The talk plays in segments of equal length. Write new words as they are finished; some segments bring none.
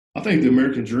I think the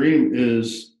American dream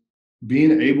is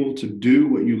being able to do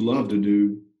what you love to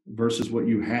do versus what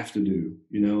you have to do.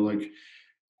 Like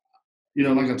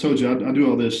I told you, I do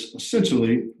all this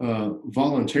essentially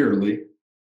voluntarily,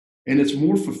 and it's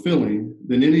more fulfilling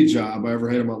than any job I ever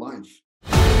had in my life.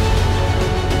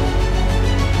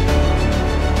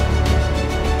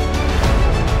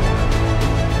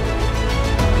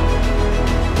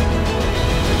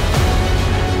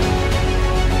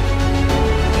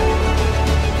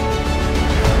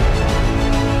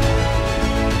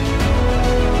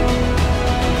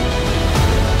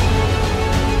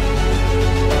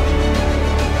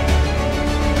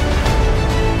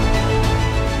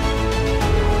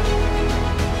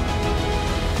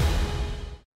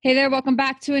 Hey there, welcome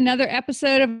back to another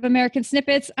episode of American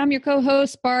Snippets. I'm your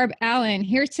co-host, Barb Allen,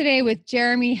 here today with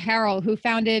Jeremy Harrell, who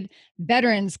founded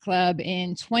Veterans Club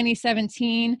in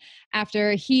 2017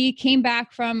 after he came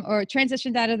back from or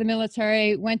transitioned out of the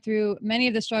military, went through many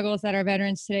of the struggles that our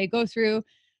veterans today go through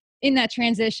in that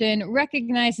transition,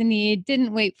 recognized the need,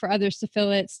 didn't wait for others to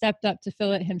fill it, stepped up to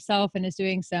fill it himself, and is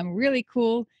doing some really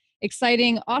cool,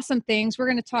 exciting, awesome things. We're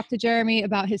going to talk to Jeremy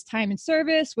about his time in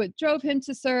service, what drove him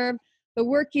to serve, the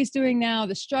work he's doing now,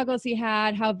 the struggles he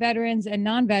had, how veterans and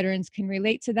non-veterans can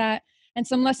relate to that, and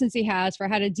some lessons he has for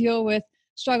how to deal with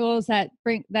struggles that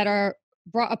are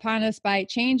brought upon us by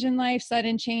change in life,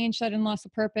 sudden change, sudden loss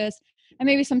of purpose, and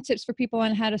maybe some tips for people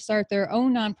on how to start their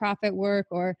own nonprofit work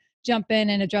or jump in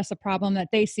and address a problem that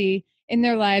they see in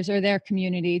their lives or their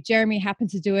community. Jeremy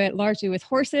happens to do it largely with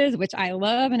horses, which I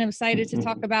love and I'm excited to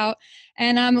talk about.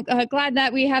 And I'm glad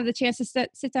that we have the chance to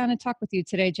sit down and talk with you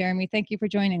today, Jeremy. Thank you for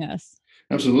joining us.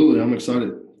 Absolutely. I'm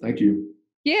excited. Thank you.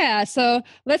 Yeah, so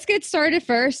let's get started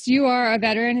first. You are a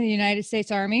veteran in the United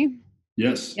States Army.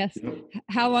 Yes. Yes. Yep.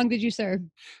 How long did you serve?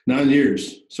 9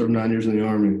 years. Served 9 years in the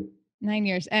Army. 9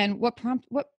 years. And what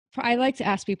I like to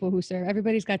ask people who serve.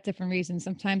 Everybody's got different reasons.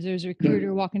 Sometimes there's a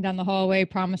recruiter walking down the hallway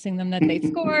promising them that they'd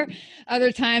score.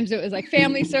 Other times it was like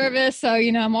family service. So,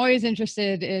 I'm always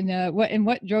interested in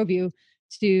what drove you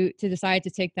to decide to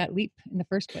take that leap in the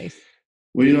first place.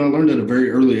 Well, I learned at a very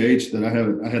early age that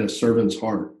I had a servant's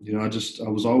heart. I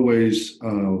was always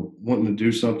wanting to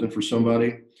do something for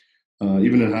somebody.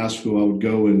 Even in high school, I would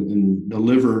go and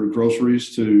deliver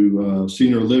groceries to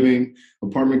senior living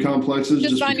apartment complexes.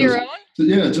 Just on your own?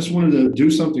 Yeah, I just wanted to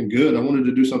do something good. I wanted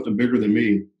to do something bigger than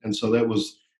me, and so that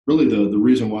was really the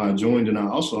reason why I joined. And I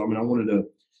wanted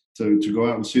to go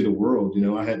out and see the world.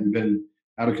 I hadn't been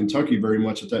out of Kentucky very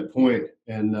much at that point,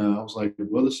 and I was like,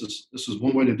 well, this is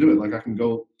one way to do it. Like I can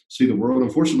go see the world.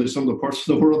 Unfortunately, some of the parts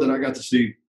of the world that I got to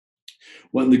see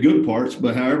wasn't the good parts,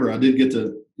 but however, I did get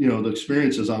to the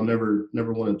experiences I'll never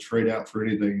want to trade out for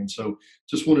anything. And so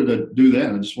just wanted to do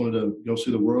that. I just wanted to go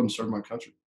see the world and serve my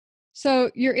country.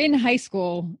 So you're in high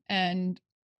school, and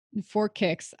four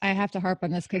kicks. I have to harp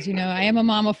on this because, I am a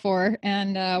mom of four,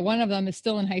 and one of them is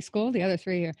still in high school. The other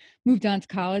three are moved on to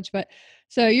college. But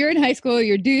so you're in high school,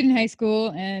 you're a dude in high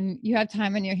school, and you have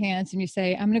time on your hands and you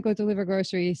say, I'm going to go deliver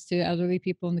groceries to elderly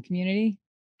people in the community.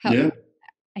 How Yeah,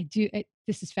 I do.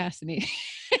 This is fascinating.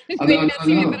 I They know. can't I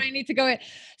see me, but know. I need to go in.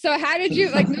 So how did you,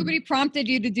 like, nobody prompted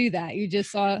you to do that? You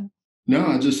just saw. No,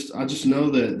 I just know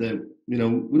that we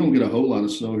don't get a whole lot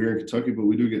of snow here in Kentucky, but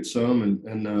we do get some,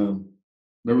 and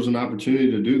there was an opportunity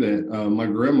to do that. My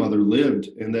grandmother lived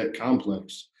in that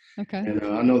complex, Okay. and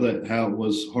I know that how it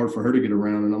was hard for her to get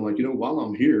around. And I'm like, while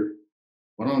I'm here,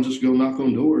 why don't I just go knock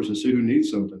on doors and see who needs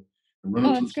something and run Oh,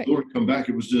 up to the that's great. store and come back?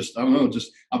 It was just, I don't know,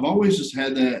 just I've always just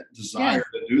had that Yeah. desire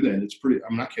to do that. It's pretty,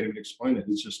 I can't even explain it.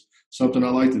 It's just something I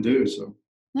like to do. So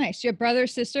Nice. You have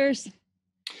brothers, sisters?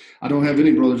 I don't have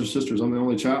any brothers or sisters. I'm the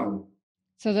only child.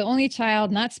 So the only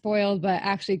child, not spoiled, but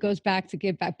actually goes back to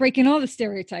give back, breaking all the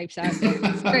stereotypes out there.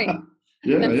 That's great.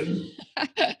 Yeah, That's,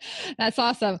 yeah. that's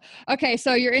awesome. Okay,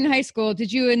 so you're in high school.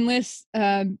 Did you enlist?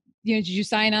 Did you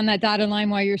sign on that dotted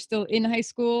line while you're still in high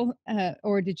school,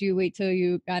 or did you wait till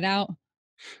you got out?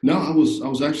 No, I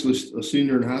was actually a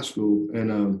senior in high school,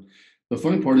 and the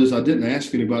funny part is I didn't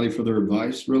ask anybody for their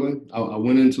advice. Really, I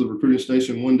went into the recruiting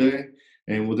station one day,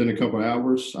 and within a couple of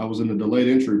hours, I was in the delayed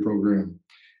entry program.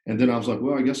 And then I was like,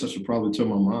 well, I guess I should probably tell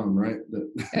my mom, right?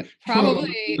 That what I'm about to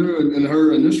Probably. do. And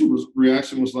her initial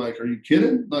reaction was like, "Are you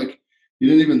kidding? Like, you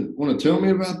didn't even want to tell me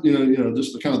about,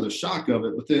 just the kind of the shock of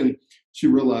it." But then she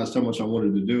realized how much I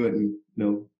wanted to do it, and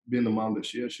being the mom that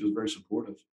she is, she was very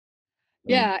supportive.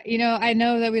 So, Yeah, I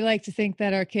know that we like to think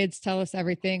that our kids tell us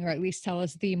everything, or at least tell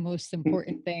us the most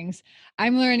important things.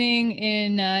 I'm learning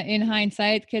in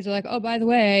hindsight, kids are like, "Oh, by the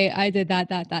way, I did that,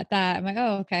 that, that, that." I'm like,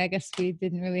 "Oh, okay. I guess we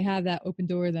didn't really have that open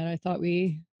door that I thought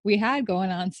we had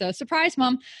going on." So, surprise,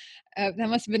 mom. That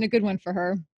must have been a good one for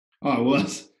her. Oh, it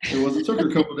was. It was. It took her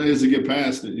a couple of days to get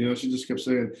past it. She just kept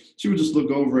saying, she would just look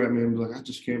over at me and be like, I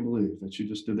just can't believe that you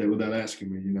just did that without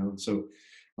asking me. And so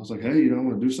I was like, hey, I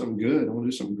want to do something good. I want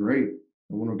to do something great.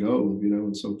 I want to go.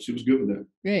 And so she was good with that.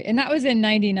 Great. And that was in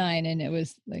 99, and it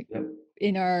was like Yep.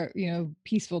 in our,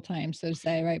 peaceful time, so to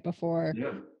say, right before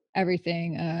Yeah.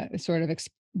 everything sort of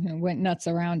went nuts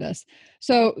around us.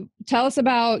 So tell us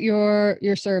about your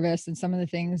service and some of the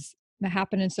things that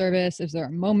happened in service. Is there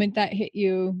a moment that hit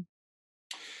you?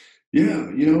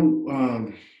 Yeah.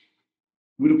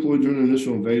 We deployed during the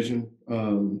initial invasion,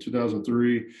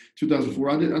 2003, 2004.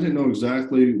 I didn't know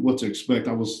exactly what to expect.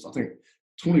 I think,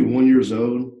 21 years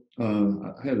old.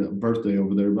 I had a birthday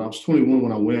over there, but I was 21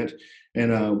 when I went,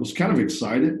 and was kind of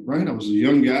excited. Right, I was a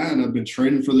young guy, and I've been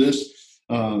training for this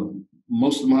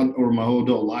most of my whole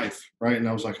adult life. Right, and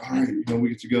I was like, all right, we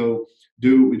get to go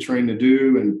do what we train to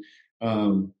do,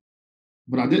 and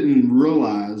but I didn't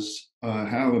realize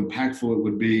how impactful it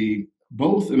would be,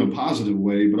 both in a positive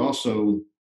way, but also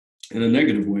in a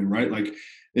negative way, right? Like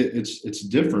it's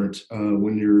different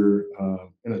when you're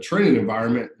in a training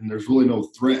environment and there's really no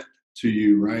threat to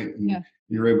you, right? And Yeah.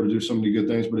 you're able to do so many good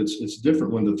things, but it's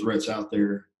different when the threat's out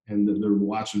there and they're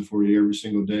watching for you every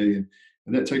single day,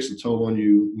 and that takes a toll on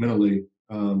you mentally.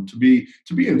 To be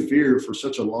in fear for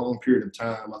such a long period of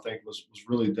time, I think was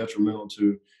really detrimental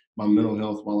to my mental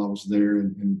health while I was there,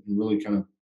 and really kind of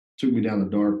took me down a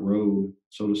dark road,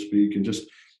 so to speak, and just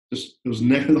it was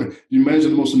negative. Like, you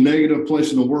imagine the most negative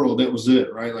place in the world. That was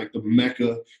it, right? Like the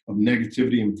mecca of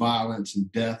negativity and violence and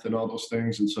death and all those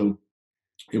things. And so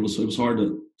it was hard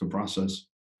to process.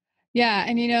 Yeah.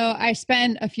 And, I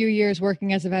spent a few years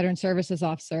working as a veteran services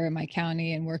officer in my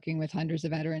county and working with hundreds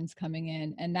of veterans coming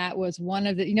in. And that was one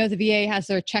of the VA has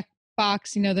their check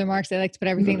box, their marks. They like to put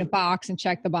everything in Yeah, a box and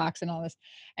check the box and all this.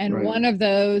 And right. one of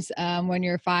those, when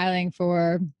you're filing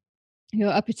for,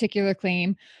 a particular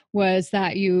claim, was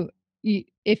that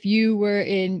if you were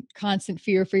in constant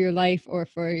fear for your life or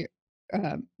for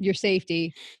your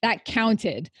safety, that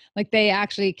counted. Like they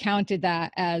actually counted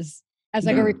that as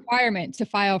like a Yeah, requirement to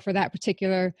file for that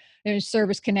particular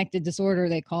service connected disorder,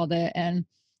 they called it. And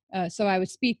so I would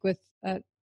speak with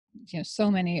so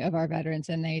many of our veterans,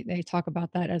 and they talk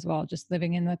about that as well, just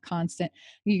living in the constant,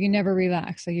 you can never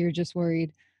relax, so you're just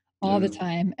worried all the yeah.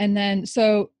 time. And then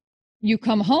so you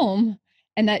come home,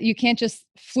 and that you can't just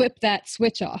flip that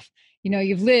switch off.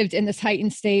 You've lived in this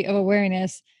heightened state of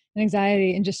awareness and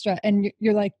anxiety and just stress, and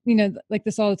you're like, like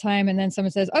this all the time, and then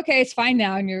someone says, okay, it's fine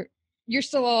now, and you're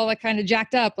still all like kind of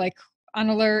jacked up, like on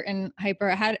alert and hyper.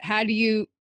 How do you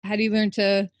learn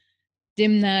to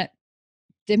dim that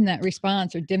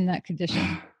response or dim that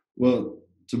condition? Well,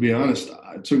 to be honest,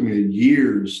 it took me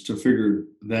years to figure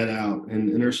that out,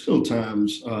 and there's still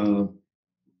times,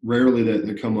 rarely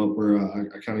that come up where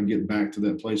I kind of get back to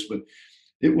that place, but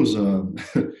it was a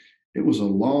it was a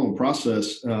long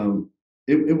process.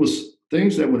 It was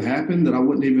things that would happen that I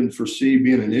wouldn't even foresee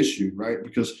being an issue, right?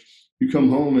 Because you come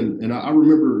home, and I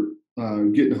remember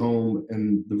getting home,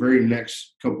 and the very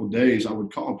next couple of days I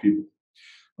would call people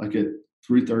like at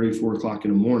 3:30, 4 o'clock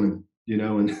in the morning,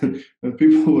 and and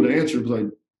people would answer, it was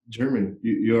like, Jeremy,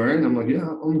 you all right? And I'm like, yeah,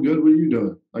 I'm good. What are you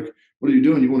doing? Like, what are you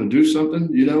doing? You want to do something?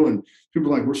 And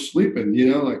people are like, we're sleeping,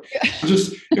 like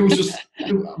it was just,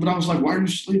 but I was like, why are you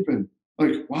sleeping?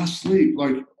 Like, why sleep?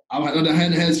 Like, I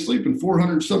hadn't had sleep in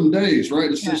 400 some days, right?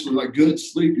 Yeah. Essentially like good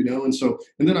sleep,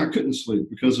 and then I couldn't sleep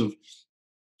because of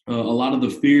a lot of the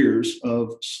fears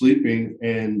of sleeping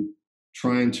and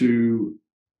trying to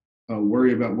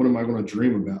worry about what am I going to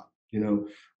dream about?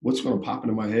 What's going to pop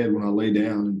into my head when I lay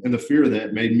down? And the fear of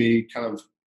that made me kind of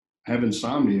have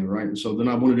insomnia, right? And so then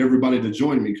I wanted everybody to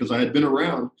join me because I had been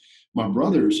around my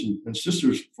brothers and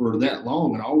sisters for that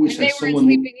long, and I always And they had weren't someone.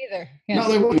 sleeping either. Yeah.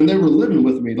 No, they weren't. And they were living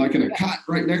with me, like in a Yeah. cot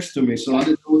right next to me. So I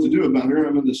didn't know what to do about it. Here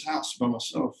I'm in this house by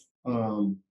myself.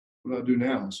 What do I do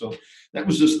now? So that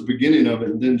was just the beginning of it,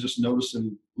 and then just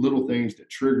noticing little things that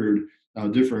triggered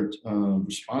different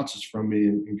responses from me,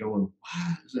 and going,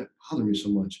 why does that bother me so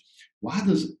much? Why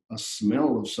does a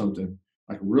smell of something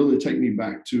like really take me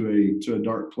back to a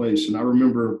dark place? And I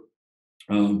remember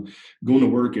um, going to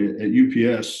work at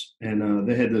UPS, and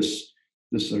they had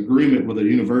this agreement with a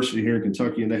university here in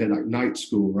Kentucky, and they had like night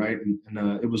school, right?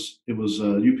 And it was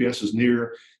UPS is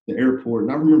near the airport,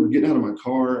 and I remember getting out of my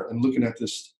car and looking at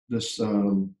this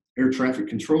air traffic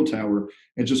control tower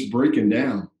and just breaking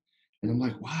down. And I'm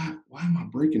like, why am I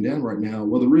breaking down right now?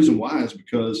 Well, the reason why is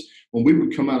because when we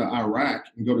would come out of Iraq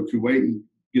and go to Kuwait and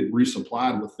get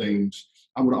resupplied with things,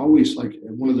 I would always like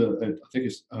one of I think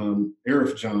it's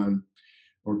Arif John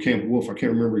or Camp Wolf, I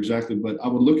can't remember exactly, but I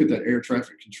would look at that air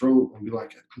traffic control and be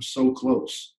like, I'm so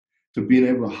close. to being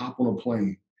able to hop on a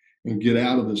plane and get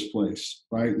out of this place,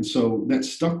 right? And so that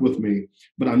stuck with me.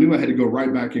 But I knew I had to go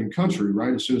right back in country,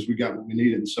 right, as soon as we got what we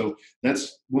needed. And so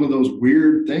that's one of those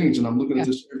weird things. And I'm looking at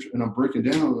Yeah. this and I'm breaking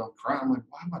down and I'm crying. I'm like,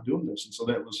 why am I doing this? And so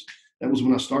that was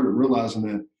when I started realizing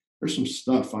that there's some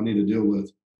stuff I need to deal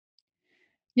with.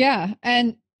 Yeah.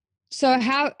 And so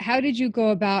how did you go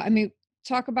about, I mean,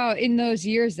 talk about in those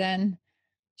years then.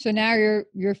 So now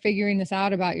you're figuring this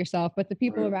out about yourself, but the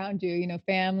people Right. around you,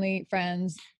 family,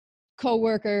 friends,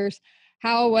 coworkers,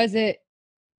 how was it,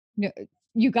 you know,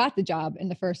 you got the job in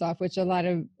the first off, which a lot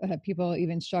of people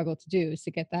even struggle to do, is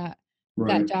to get that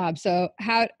Right. job. So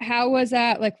how was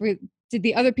that? Like, did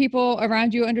the other people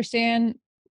around you understand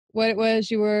what it was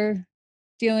you were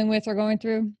dealing with or going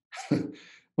through?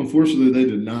 Unfortunately, they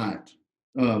did not.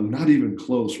 Not even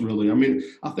close, really. I mean,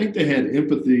 I think they had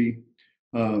empathy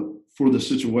uh, for the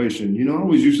situation. I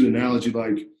always use the analogy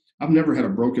like I've never had a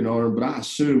broken arm, but I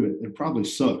assume it probably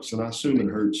sucks and I assume it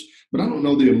Right. hurts. But I don't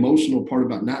know the emotional part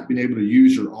about not being able to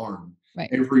use your arm Right.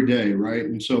 every day, right?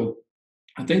 And so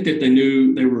I think that they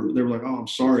knew they were like, oh, I'm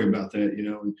sorry about that,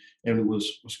 and it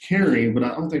was caring, but I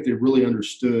don't think they really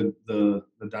understood the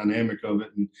dynamic of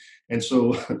it, and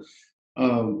so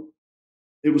um,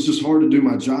 it was just hard to do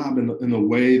my job in the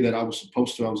way that I was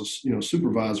supposed to. I was a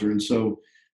supervisor, and so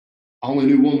I only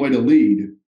knew one way to lead,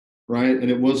 right? And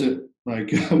it wasn't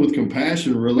like with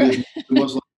compassion, really. It Right.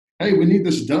 was like, hey, we need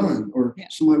this done, or Yeah.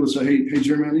 somebody would say, hey,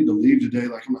 Jeremy, I need to leave today.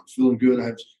 Like I'm not feeling good. I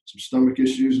have some stomach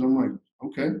issues, and I'm like,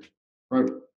 okay, right.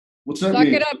 What's that Suck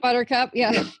mean? it up, buttercup.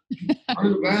 Yeah. Yeah, run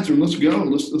to the bathroom. Let's go.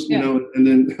 Let's Yeah. And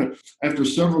then after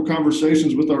several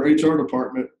conversations with our HR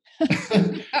department,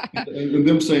 and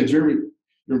them saying, Jeremy,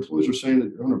 your employees are saying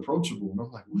that you're unapproachable, and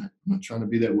I'm like, what? I'm not trying to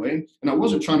be that way, and I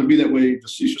wasn't trying to be that way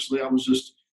facetiously. I was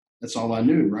just that's all I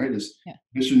knew, right? Is Yeah.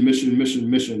 mission, mission, mission,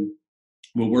 mission.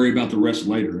 We'll worry about the rest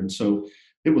later. And so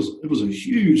it was a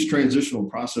huge transitional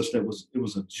process it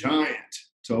was a giant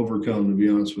to overcome, to be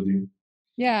honest with you.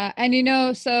 Yeah.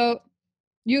 And so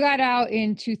you got out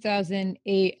in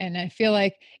 2008, and I feel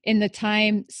like in the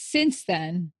time since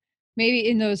then, maybe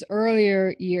in those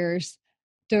earlier years,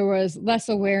 there was less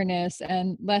awareness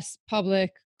and less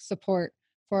public support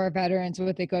for our veterans,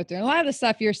 what they go through. And a lot of the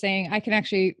stuff you're saying, I can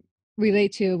actually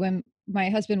relate to. When my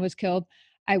husband was killed,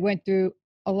 I went through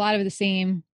a lot of the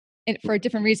same, and for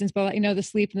different reasons, but the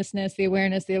sleeplessness, the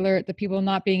awareness, the alert, the people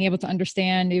not being able to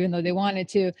understand, even though they wanted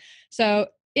to. So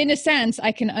in a sense,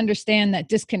 I can understand that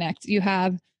disconnect you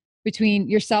have between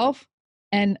yourself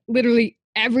and literally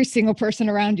every single person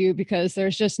around you, because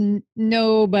there's just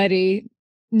nobody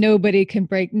can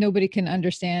nobody can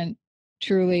understand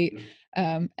truly,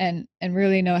 and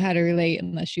really know how to relate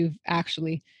unless you've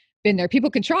actually been there. People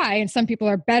can try, and some people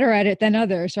are better at it than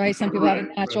others, right? Some people have a Right,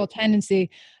 right, natural tendency,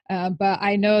 but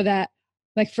I know that,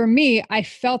 like, for me, I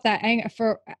felt that anger.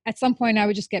 For At some point I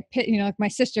would just get pit, like my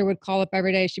sister would call up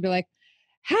every day. She'd be like,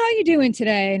 how are you doing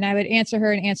today? And I would answer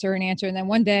her and answer and answer. And then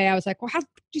one day I was like, well, how do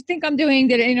you think I'm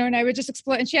doing? And I would just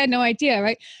explode. And she had no idea.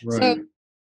 Right. So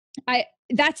right.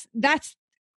 that's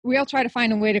we all try to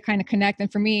find a way to kind of connect.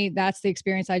 And for me, that's the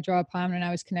experience I draw upon when I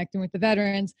was connecting with the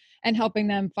veterans and helping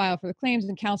them file for the claims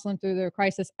and counseling through their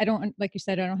crisis. I don't, like you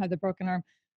said, I don't have the broken arm,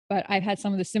 but I've had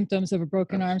some of the symptoms of a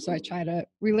broken arm. So I Absolutely. try to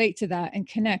relate to that and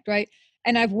connect. Right.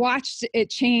 And I've watched it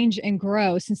change and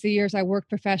grow since the years I worked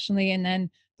professionally and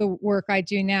then the work I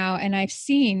do now. And I've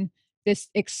seen this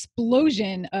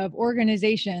explosion of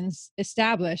organizations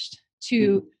established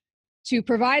Mhm. to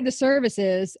provide the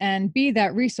services and be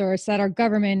that resource that our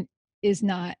government is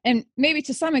not. And maybe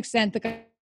to some extent, the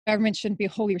government shouldn't be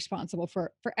wholly responsible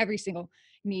for every single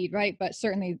need, right? But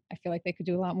certainly, I feel like they could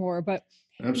do a lot more. But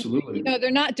Absolutely.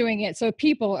 they're not doing it, so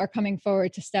people are coming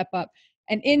forward to step up.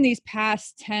 And in these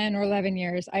past 10 or 11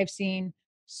 years, I've seen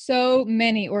so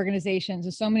many organizations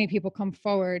and so many people come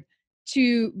forward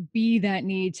to be that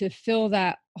need, to fill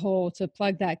that hole, to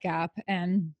plug that gap.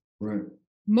 And Right.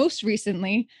 most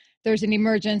recently, there's an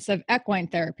emergence of equine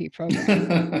therapy programs.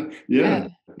 Yeah. Uh, Yeah.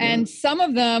 and some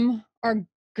of them are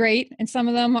great and some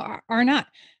of them are not.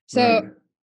 So Right.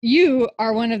 you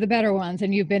are one of the better ones,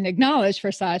 and you've been acknowledged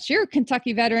for such. You're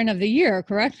Kentucky Veteran of the Year,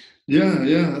 correct? Yeah.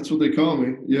 Yeah. That's what they call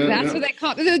me. Yeah. That's Yeah. what they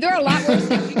call. There are a lot worse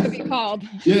things you could be called.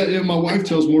 Yeah, yeah. My wife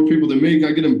tells more people than me.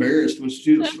 I get embarrassed when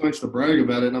she likes to brag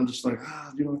about it, and I'm just like,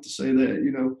 you don't have to say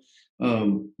that.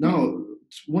 No,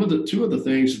 one of the two of the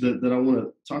things that I want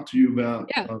to talk to you about,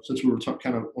 Yeah. since we were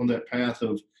kind of on that path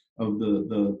of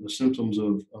the symptoms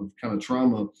of kind of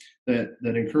trauma that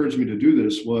encouraged me to do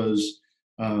this was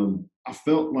I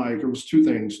felt like there was two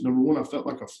things. Number one, I felt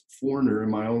like a foreigner in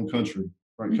my own country,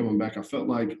 right? Coming back, I felt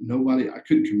like I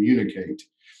couldn't communicate,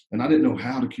 and I didn't know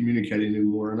how to communicate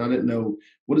anymore. And I didn't know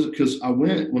what is it, because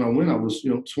when I went, I was,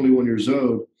 21 years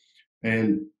old,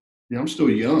 and I'm still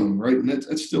young, right? And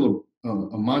that's still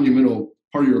a monumental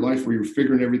part of your life where you're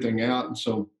figuring everything out. And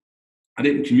so I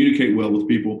didn't communicate well with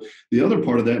people. The other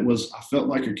part of that was I felt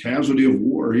like a casualty of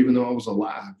war, even though I was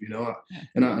alive. Yeah.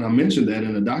 And I mentioned that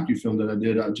in a docufilm that I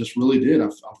did. I just really did. I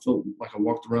felt like I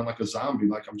walked around like a zombie,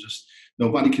 like I'm just,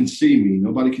 nobody can see me,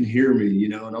 nobody can hear me,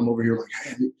 and I'm over here like,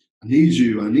 hey, I need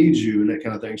you, and that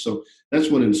kind of thing. So that's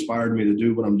what inspired me to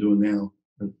do what I'm doing now.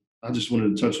 And I just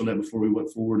wanted to touch on that before we went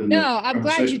forward in the No, I'm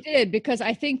glad you conversation. did, because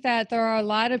I think that there are a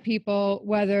lot of people,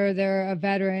 whether they're a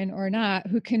veteran or not,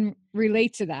 who can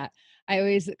relate to that. I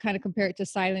always kind of compare it to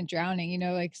silent drowning.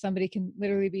 Like somebody can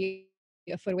literally be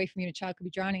a foot away from you, and a child could be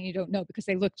drowning. You don't know because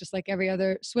they look just like every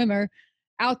other swimmer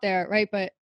out there, right?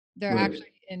 But they're Right.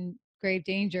 actually in grave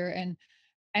danger.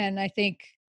 And I think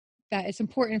that it's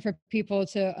important for people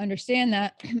to understand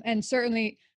that. And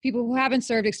certainly people who haven't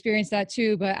served experience that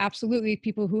too, but absolutely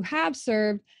people who have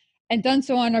served and done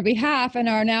so on our behalf and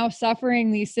are now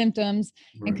suffering these symptoms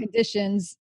and Right.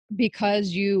 conditions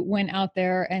because you went out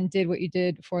there and did what you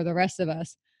did for the rest of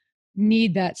us,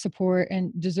 need that support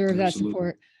and deserve that Absolutely.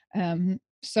 support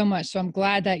so much. So I'm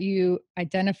glad that you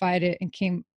identified it and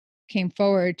came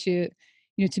forward to,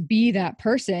 to be that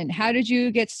person. How did you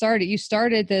get started? You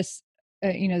started this,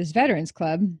 this veterans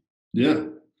club. Yeah.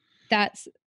 That's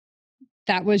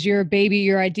that was your baby,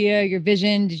 your idea, your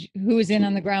vision. Who was in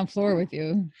on the ground floor with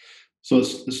you? So it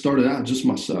started out just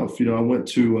myself.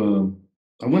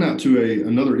 I went out to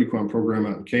another equine program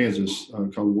out in Kansas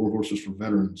called War Horses for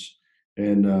Veterans,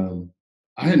 and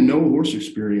I had no horse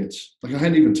experience. Like I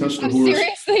hadn't even touched a Oh, horse.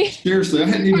 seriously? Seriously, I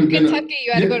hadn't From even been. Kentucky,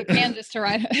 you had to go to Kansas to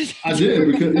ride. I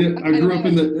did because I I grew up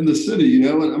love it. in the city, and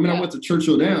I mean I Yeah, went to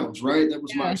Churchill Downs, right? That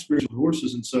was my yeah. experience with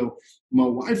horses, and so my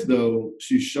wife though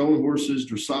she's showing horses,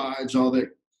 dressage, all that,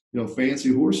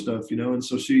 fancy horse stuff, and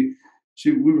so she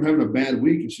we were having a bad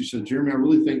week, and she said, Jeremy, I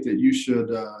really think that you should,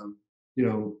 you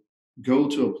know, go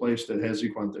to a place that has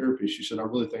equine therapy. She said, I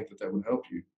really think that that would help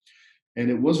you,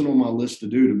 and it wasn't on my list to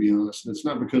do, to be honest. And it's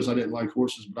not because I didn't like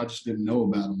horses, but I just didn't know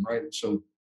about them, right? And so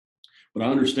but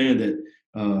I understand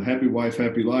that happy wife,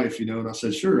 happy life, and I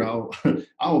said, sure, I'll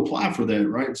I'll apply for that,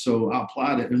 right? So I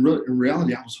applied it, and in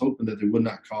reality, I was hoping that they would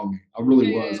not call me. I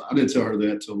really Yeah, was. I didn't tell her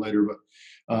that till later, but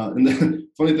and the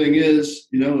funny thing is,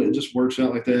 it just works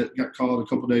out like that. Got called a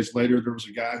couple of days later. There was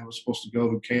a guy who was supposed to go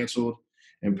who canceled,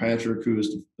 and Patrick, who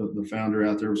is the founder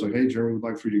out there, was like, "Hey, Jeremy, we'd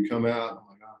like for you to come out." I'm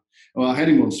like, "Oh." Well, I had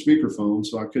him on speakerphone,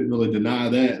 so I couldn't really deny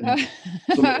that. And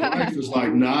so my yeah. wife was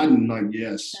like nodding, like,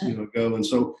 yes, go. And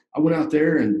so I went out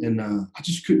there, and I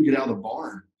just couldn't get out of the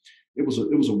barn. It was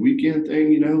a weekend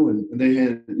thing, and they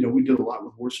had, we did a lot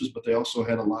with horses, but they also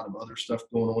had a lot of other stuff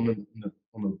going on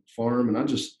on the farm. And I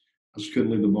just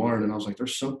couldn't leave the barn. And I was like,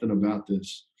 there's something about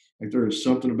this. Like there is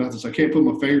something about this. I can't put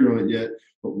my finger on it yet,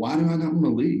 but why do I not want to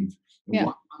leave? And Yeah.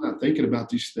 why am I not thinking about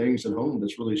these things at home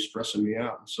that's really stressing me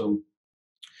out? And so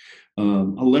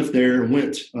I left there and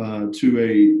went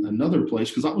to another place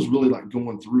because I was really like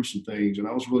going through some things, and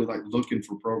I was really like looking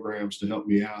for programs to help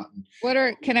me out.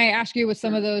 And Can I ask you what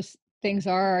some of those things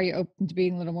are? Are you open to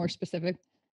being a little more specific?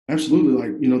 absolutely,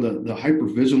 like the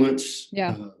hypervigilance,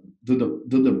 Yeah.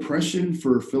 the depression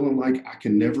for feeling like I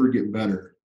can never get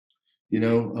better, you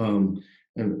know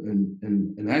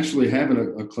and actually having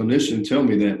a clinician tell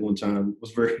me that one time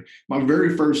was my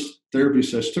very first therapy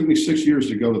session. Took me 6 years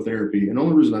to go to therapy, and the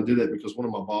only reason I did that because one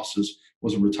of my bosses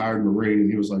was a retired Marine, and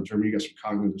he was like, Jeremy, you got some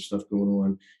cognitive stuff going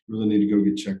on, you really need to go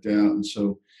get checked out. And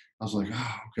so I was like,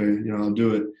 oh, okay, I'll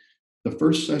do it. The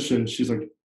first session, she's like,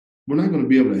 we're not going to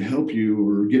be able to help you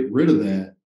or get rid of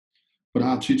that, but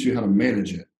I'll teach you how to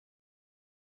manage it.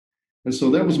 And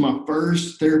so that was my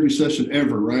first therapy session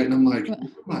ever, right? And I'm like,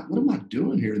 what am I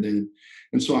doing here then?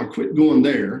 And so I quit going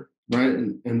there, right?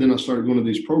 And then I started going to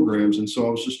these programs. And so I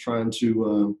was just trying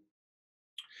to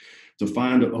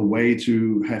find a way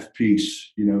to have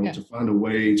peace, Yeah. to find a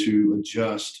way to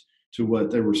adjust to what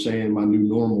they were saying my new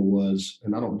normal was.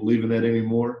 And I don't believe in that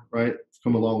anymore, right? I've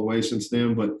come a long way since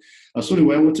then. But so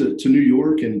anyway, I went to New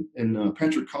York, and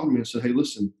Patrick called me and said, hey,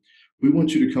 listen, we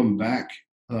want you to come back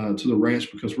to the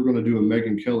ranch because we're going to do a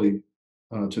Megyn Kelly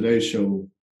Today Show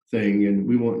thing, and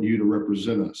we want you to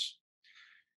represent us.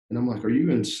 And I'm like, are you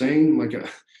insane? Like,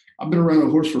 I've been around a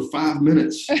horse for 5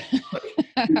 minutes. Like,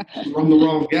 I'm the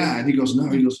wrong guy. And he goes, no,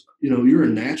 he goes, you're a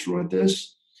natural at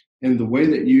this. And the way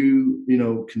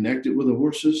that connected with the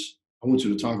horses, I want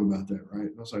you to talk about that. Right.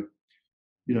 And I was like,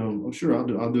 oh, sure,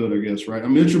 I'll do it, I guess. Right.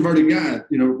 I'm an introverted guy,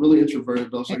 really introverted.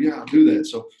 But I was like, yeah, I'll do that.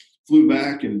 So flew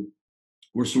back and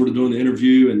we're sort of doing the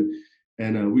interview,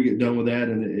 and we get done with that,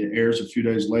 and it airs a few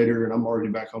days later, and I'm already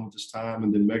back home at this time.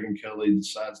 And then Megan Kelly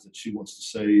decides that she wants to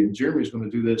say, and Jeremy's going to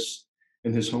do this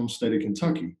in his home state of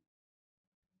Kentucky.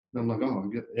 And I'm like,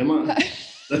 oh, am I?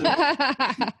 That's what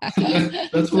I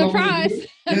want to Surprise. do.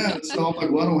 Yeah. So I'm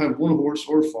like, well, I don't have one horse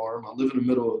or farm. I live in the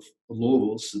middle of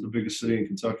Louisville, it's the biggest city in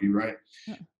Kentucky, right?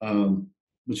 Um,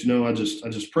 but I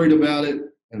just prayed about it,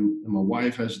 and my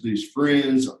wife has these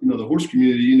friends. The horse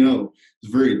community, is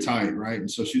very tight, right?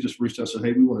 And so she just reached out and said,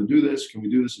 "Hey, we want to do this. Can we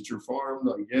do this at your farm?" I'm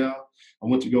like, yeah. I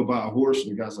went to go buy a horse,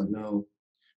 and the guy's like, "No,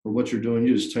 for what you're doing,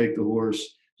 you just take the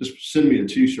horse. Just send me a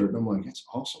T-shirt." And I'm like, "That's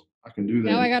awesome. I can do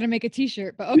Now that." I got to make a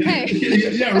t-shirt, but Yeah, okay.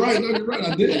 yeah, right. No, you're right.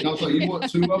 I did. And I was like, "You want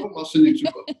two of them? I'll send you two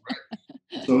of them."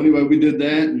 Right. So anyway, we did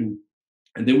that, and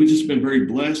then we just been very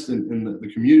blessed, and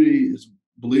the community has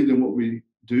believed in what we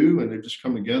do, and they've just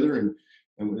come together, and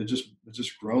it's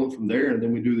just grown from there. And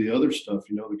then we do the other stuff,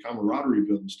 the camaraderie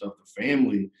building stuff, the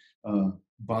family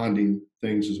bonding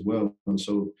things as well. And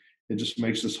so it just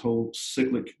makes this whole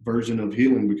cyclic version of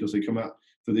healing, because they come out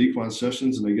for the equine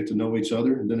sessions and they get to know each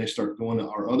other, and then they start going to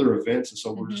our other events, and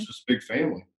so we're Mhm. just this big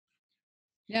family.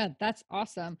 Yeah, that's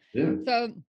awesome. Yeah.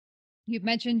 So you've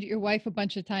mentioned your wife a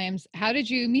bunch of times. How did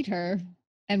you meet her?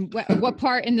 And what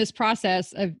part in this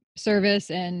process of service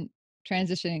and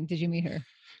transitioning did you meet her?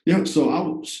 Yeah,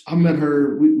 so I met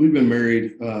her. We've been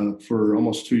married for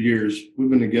almost 2 years.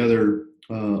 We've been together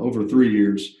over 3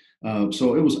 years.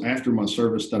 So it was after my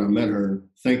service that I met her,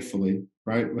 thankfully,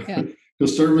 right? Yeah.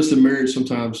 Because service and marriage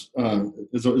sometimes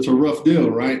it's a rough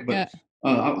deal, right? But Yeah.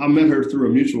 I met her through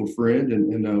a mutual friend,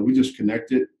 and we just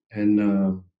connected.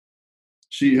 And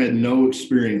she had no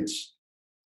experience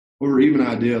or even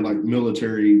idea like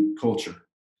military culture.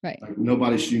 Right. Like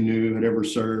nobody she knew had ever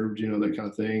served, that kind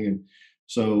of thing. And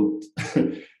so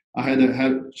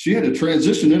she had to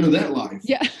transition into that life,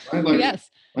 Yeah. right? Like, Yes.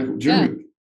 like Yeah. Jeremy,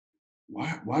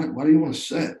 why do you want to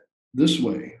set this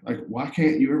way? Like, why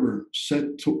can't you ever set,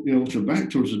 with your back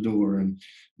towards the door? And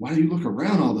why do you look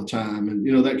around all the time? And,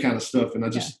 that kind of stuff. And I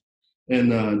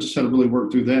Yeah. just had to really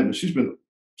work through that. But she's been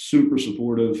super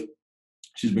supportive.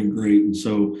 She's been great. And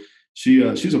so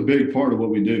she's a big part of what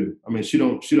we do. I mean, she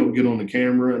don't get on the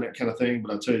camera and that kind of thing,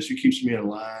 but I tell you, she keeps me in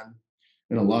line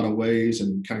in a lot of ways,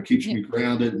 and kind of keeps Yeah. me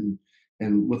grounded.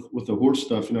 And with the horse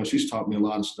stuff, she's taught me a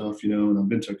lot of stuff, and I've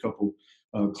been to a couple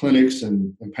clinics,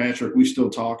 and Patrick, we still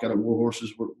talk out of War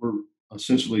Horses. We're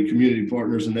essentially community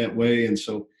partners in that way. And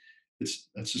so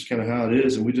that's just kind of how it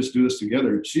is. And we just do this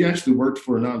together. She actually worked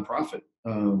for a nonprofit,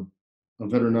 a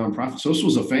veteran nonprofit. So this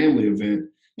was a family event.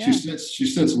 Yeah.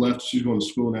 She's since left. She's going to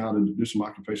school now to do some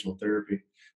occupational therapy.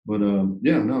 But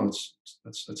yeah, no,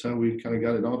 that's how we kind of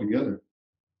got it all together.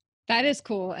 That is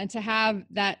cool. And to have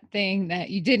that thing that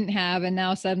you didn't have, and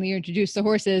now suddenly you're introduced to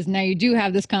horses. Now you do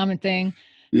have this common thing.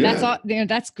 That's Yeah, all,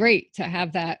 that's great to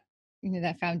have that,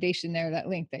 that foundation there, that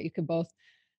link that you could both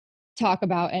talk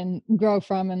about and grow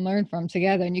from and learn from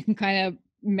together. And you can kind of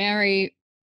marry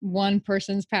one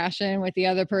person's passion with the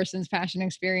other person's passion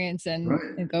experience and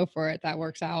right. go for it. That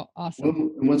works out Well,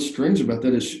 awesome. and what's strange about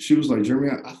that is she was like,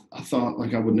 Jeremy, I thought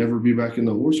like I would never be back in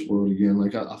the horse world again.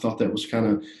 Like I thought that was kind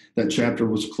of, that chapter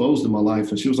was closed in my life.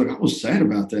 And she was like, I was sad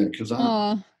about that, because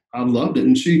Oh, I loved it.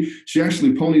 And she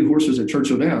actually ponied horses at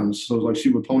Churchill Downs. So like she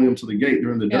would pony them to the gate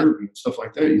during the yeah. Derby and stuff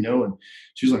like that, and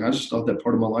she's like, I just thought that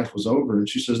part of my life was over. And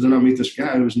she says, then I meet this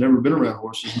guy who's never been around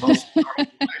horses. And also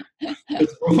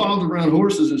it's revolved around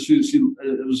horses, and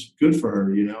it was good for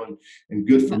her, and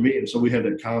good for me. And so we had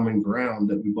that common ground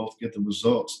that we both get the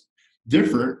results,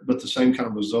 different, but the same kind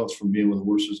of results from being with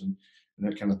horses, and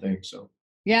that kind of thing. So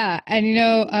Yeah.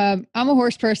 And I'm a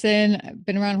horse person. I've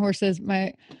been around horses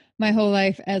my whole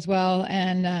life as well.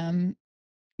 And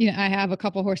I have a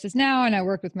couple horses now, and I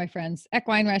work with my friends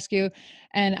equine rescue,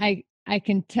 and I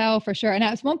can tell for sure. And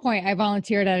at one point I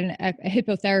volunteered at a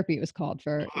hippotherapy, it was called,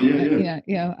 for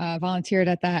yeah, volunteered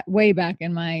at that way back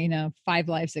in my 5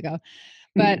 lives ago.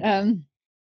 But yeah.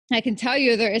 I can tell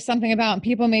you there is something about, and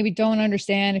people maybe don't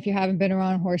understand if you haven't been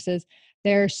around horses.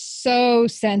 They're so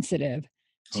sensitive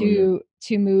Oh yeah,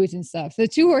 to moods and stuff. So the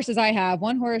two horses I have,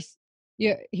 one horse,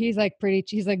 yeah, he's like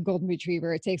golden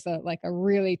retriever. It takes a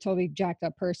really totally jacked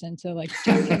up person to like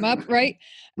jack him up, right?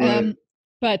 right,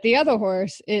 But the other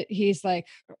horse, he's like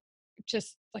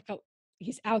just like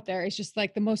he's out there. It's just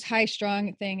like the most high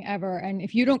strung thing ever. And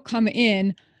if you don't come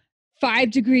in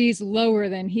 5 degrees lower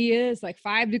than he is, like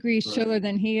 5 degrees right, chiller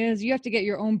than he is, you have to get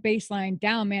your own baseline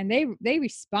down, man. They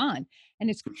respond. And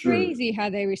it's for sure. crazy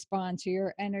how they respond to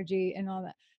your energy and all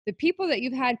that. The people that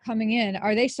you've had coming in,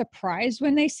 are they surprised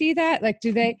when they see that? Like,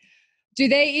 do they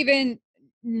even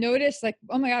notice, like,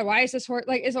 oh my God, why is this horse,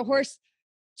 like, is a horse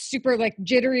super like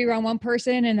jittery around one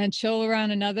person and then chill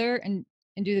around another? And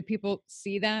do the people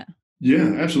see that?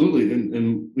 Yeah, absolutely.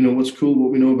 And what's cool,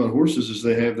 what we know about horses is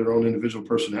they have their own individual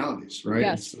personalities, right? And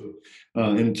Yes. so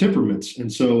and temperaments.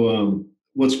 And so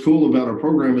what's cool about our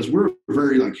program is we're a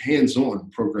very like hands-on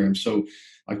program. So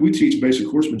like we teach basic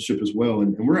horsemanship as well,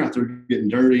 and we're out there getting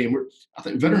dirty, and I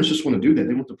think veterans just want to do that.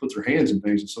 They want to put their hands in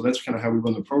things, and so that's kind of how we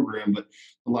run the program. But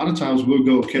a lot of times we'll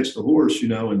go catch the horse,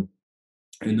 and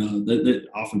that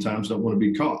oftentimes don't want to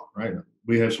be caught, right?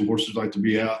 We have some horses like to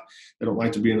be out. They don't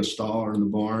like to be in a stall or in the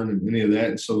barn and any of that.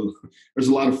 And so there's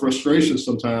a lot of frustration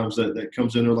sometimes that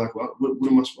comes in. They're like, well,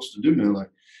 what am I supposed to do now?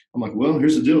 Like, I'm like, well,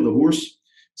 here's the deal. The horse,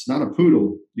 it's not a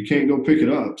poodle. You can't go pick it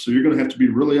up. So you're going to have to be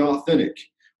really authentic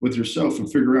with yourself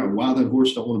and figure out why that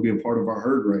horse don't want to be a part of our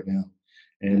herd right now.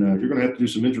 And you're going to have to do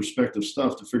some introspective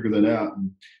stuff to figure that out.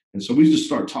 And so we just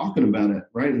start talking about it,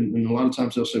 right? And a lot of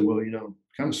times they'll say, well,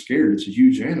 kind of scared. It's a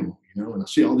huge animal, and I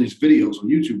see all these videos on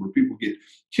YouTube where people get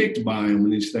kicked by them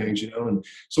and these things, and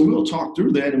so we'll talk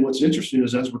through that. And what's interesting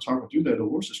is as we're talking through that, the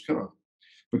horses come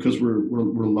because we're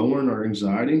lowering our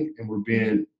anxiety and we're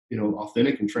being,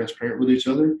 authentic and transparent with each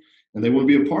other, and they want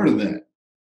to be a part of that.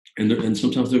 And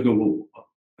sometimes they'll go, well,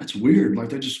 that's weird. Like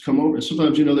they just come over. And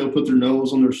sometimes, they'll put their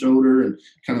nose on their shoulder and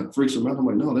kind of freaks them out. I'm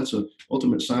like, no, that's an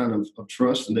ultimate sign of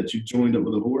trust and that you joined up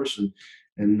with a horse. And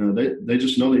they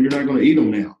just know that you're not going to eat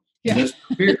them now. Yeah. And that's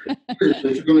fear that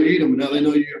you're going to eat them. And now they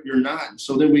know you're not. And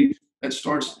so then that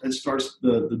starts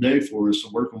the day for us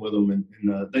of working with them.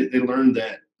 And they learn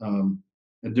that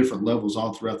at different levels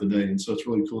all throughout the day. And so it's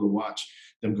really cool to watch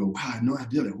them go, wow, I had no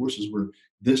idea that horses were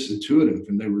this intuitive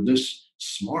and they were this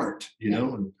smart,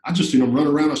 and I just seen them run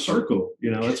around a circle,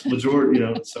 that's majority,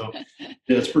 so yeah,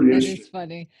 it's pretty That interesting. is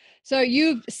funny. So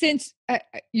you've since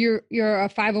you're a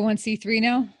 501c3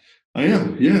 now? I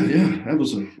am. Yeah. That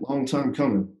was a long time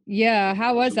coming. Yeah.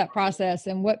 How was that process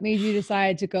and what made you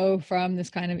decide to go from this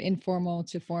kind of informal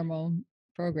to formal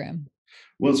program?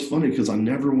 Well, it's funny because I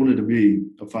never wanted to be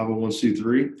a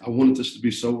 501c3. I wanted this to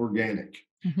be so organic,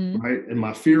 Mm-hmm. right? And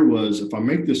my fear was if I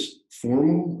make this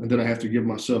formal and then I have to give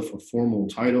myself a formal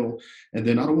title, and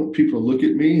then I don't want people to look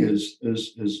at me as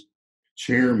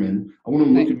chairman. I want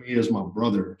them to look at me as my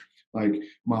brother, like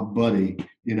my buddy,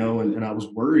 and I was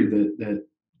worried that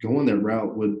going that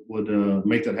route would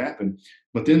make that happen.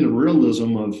 But then the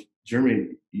realism of Jeremy,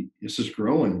 it's just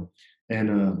growing.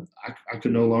 And I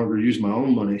could no longer use my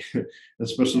own money,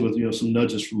 especially with some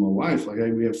nudges from my wife. Like,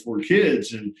 hey, we have 4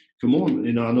 kids, and come on,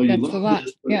 I know you That's a love lot.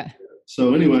 this. But, Yeah.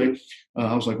 so anyway,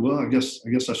 I was like, well, I guess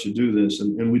I should do this,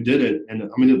 and we did it. And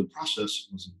I mean, the process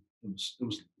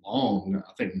was long.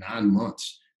 I think 9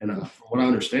 months, and from what I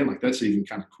understand, like that's even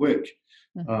kind of quick.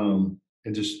 And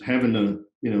just having to,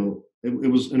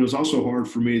 it was also hard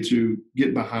for me to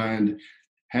get behind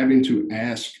having to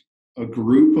ask a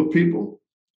group of people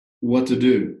what to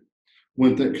do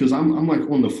because I'm like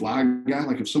on the fly guy.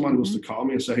 Like if somebody was to call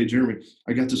me and say, hey, Jeremy,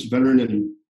 I got this veteran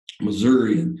in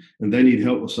Missouri and they need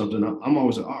help with something, I'm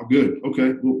always like, oh, good.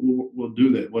 Okay. We'll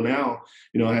do that. Well, now,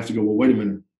 I have to go, well, wait a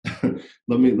minute.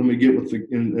 let me get with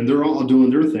and they're all doing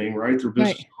their thing, right? Their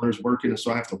business owners working. And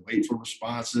so I have to wait for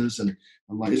responses. And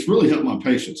I'm like, it's really helped my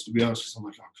patience, to be honest. Because I'm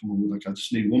like, oh, come on. Like, I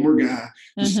just need one more guy.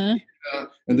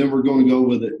 And then we're going to go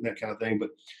with it and that kind of thing. But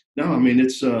no, I mean,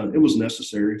 it was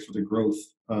necessary for the growth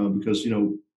because,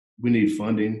 we need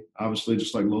funding, obviously,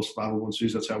 just like most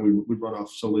 501cs. That's how we run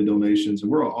off solely donations, and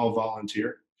we're all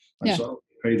volunteer. Like, so I don't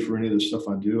get paid for any of the stuff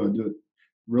I do. I do it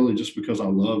really just because I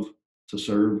love to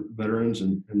serve veterans.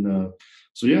 And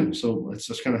so, yeah, so that's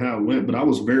just kind of how it went. But I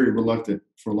was very reluctant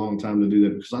for a long time to do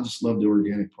that because I just love the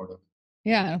organic part of it.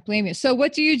 Yeah, I don't blame you. So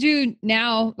what do you do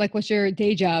now? Like, what's your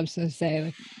day job, so to say?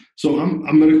 Like, so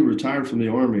I'm medically retired from the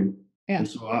Army. Yeah. And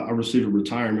so I received a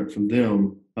retirement from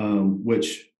them,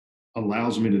 which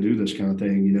allows me to do this kind of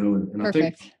thing, and I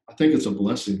think it's a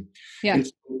blessing. Yeah.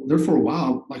 It's there for a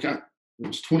while. Like I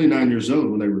was 29 years old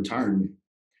when they retired me.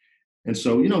 And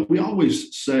so, we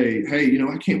always say, hey,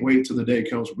 I can't wait till the day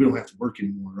comes where we don't have to work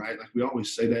anymore, right? Like we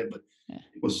always say that, but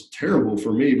it was terrible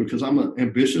for me because I'm an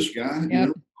ambitious guy,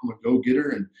 I'm a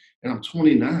go-getter and I'm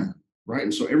 29. Right.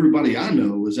 And so everybody I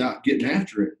know is out getting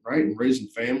after it, right. And raising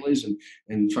families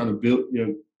and trying to build,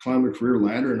 climb a career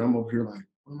ladder. And I'm over here like,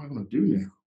 what am I going to do now?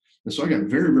 And so I got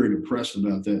very, very depressed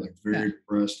about that, like very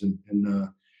depressed. And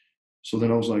so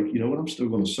then I was like, you know what? I'm still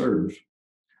going to serve.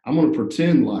 I'm going to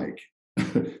pretend like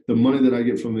the money that I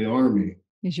get from the Army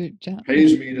is your job.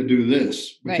 Pays me to do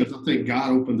this because I think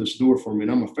God opened this door for me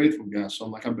and I'm a faithful guy. So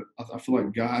I'm like, I feel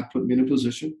like God put me in a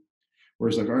position where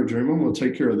it's like, all right, Jeremy, I'm going to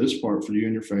take care of this part for you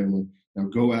and your family. Now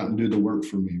go out and do the work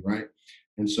for me, right?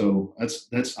 And so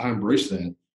I embrace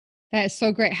that. That is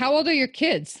so great. How old are your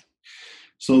kids?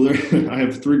 So there, I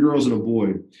have three girls and a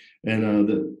boy, and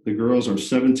the girls are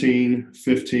 17,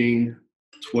 15,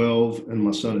 12, and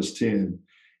my son is 10.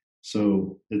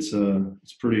 So it's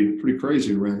pretty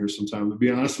crazy around here sometimes, to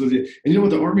be honest with you. And you know what?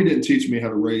 The Army didn't teach me how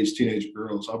to raise teenage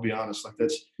girls. I'll be honest. Like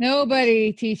that's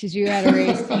Nobody teaches you how to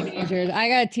raise teenagers. I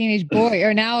got a teenage boy,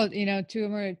 or now, two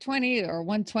of them are 20 or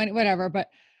 120, whatever. But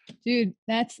dude,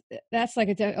 that's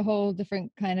like a whole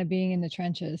different kind of being in the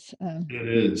trenches. it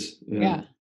is. Yeah. Yeah,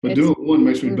 But it's doing one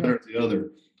makes me better brutal. at the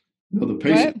other. You know, the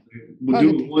patience What? with Oh,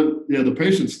 doing one, yeah, the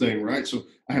patience thing, right? So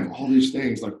I have all these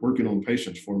things like working on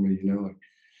patience for me, like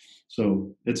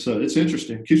so it's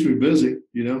interesting. It keeps me busy,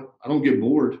 I don't get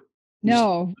bored. Just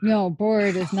no, no,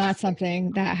 bored is not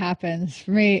something that happens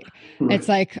for me. It's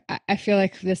right. like I feel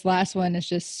like this last one is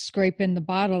just scraping the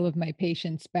bottle of my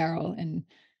patience barrel. And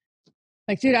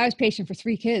like, dude, I was patient for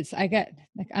 3 kids. I get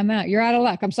like, I'm out. You're out of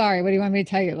luck. I'm sorry. What do you want me to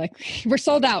tell you? Like, we're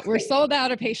sold out. We're sold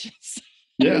out of patience.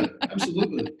 Yeah,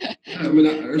 absolutely. Yeah, I mean,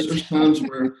 It's there's times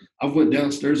where I've went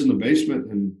downstairs in the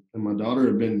basement and my daughter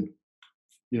had been,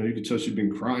 you could tell she'd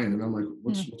been crying, and I'm like, Hmm.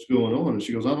 what's going on? And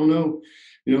she goes, I don't know.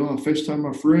 I FaceTime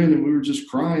my friend, and we were just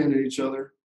crying at each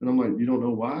other. And I'm like, you don't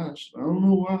know why? She, I don't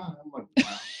know why. I'm like,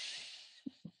 wow.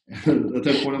 At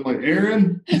that point, I'm like,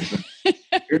 Aaron,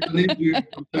 Aaron, I need you.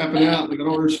 I'm tapping out. Like, I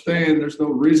don't understand. There's no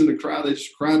reason to cry. They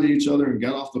just cried to each other and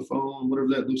got off the phone, whatever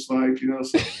that looks like.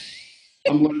 So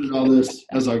I'm learning all this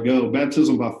as I go.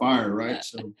 Baptism by fire, right?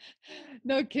 So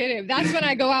No kidding. That's when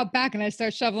I go out back and I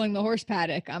start shoveling the horse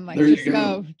paddock. I'm like, there you just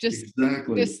go. go,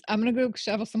 Exactly. just I'm gonna go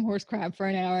shovel some horse crap for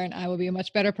an hour, and I will be a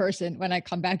much better person when I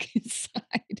come back inside.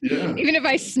 Yeah. Even if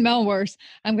I smell worse,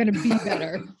 I'm gonna be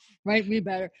better, right? Be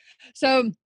better.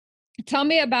 So tell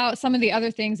me about some of the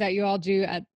other things that you all do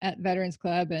at Veterans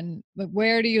Club, and like,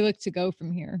 where do you look to go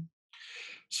from here?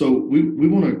 So we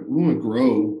want to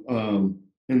grow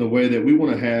in the way that we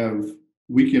want to have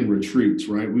weekend retreats,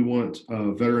 right? We want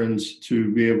veterans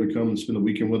to be able to come and spend the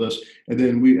weekend with us, and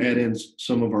then we add in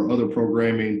some of our other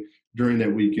programming during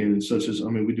that weekend, such as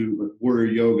we do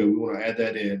warrior yoga. We want to add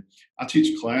that in. I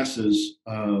teach classes,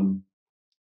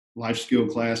 life skill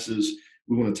classes.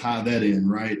 We want to tie that in,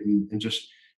 right, and just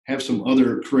have some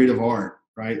other creative art,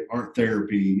 right? Art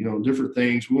therapy, different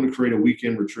things. We want to create a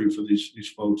weekend retreat for these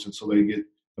folks, and so they get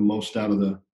the most out of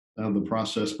the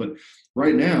process. But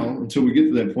right now, until we get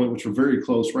to that point, which we're very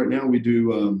close, right now we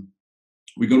do.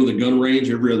 We go to the gun range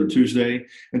every other Tuesday,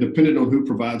 and depending on who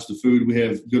provides the food, we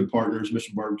have good partners.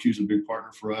 Mission Barbecue is a big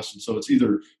partner for us, and so it's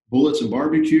either bullets and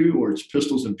barbecue or it's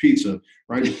pistols and pizza,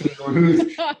 right? Depending on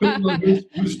who's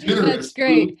That's generous.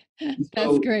 great. And That's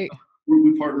so great.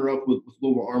 we partner up with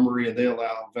Louisville Armory, and they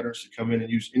allow veterans to come in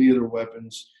and use any of their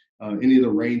weapons, any of the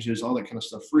ranges, all that kind of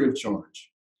stuff, free of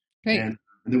charge. Great.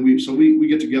 And then we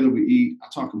get together, we eat. I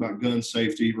talk about gun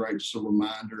safety, right? Just a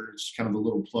reminder. It's kind of a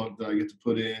little plug that I get to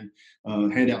put in.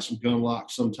 Hand out some gun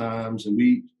locks sometimes, and we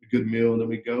eat a good meal, and then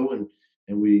we go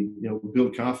and we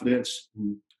build confidence,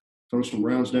 and throw some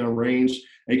rounds down range,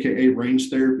 aka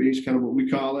range therapy is kind of what we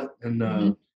call it. And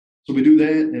Mhm. so we do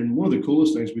that. And one of the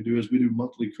coolest things we do is we do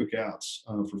monthly cookouts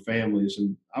for families,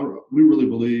 and we really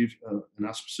believe, and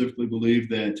I specifically believe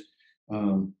that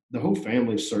the whole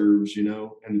family serves,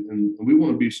 and we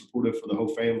want to be supportive for the whole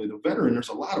family. The veteran, there's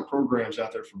a lot of programs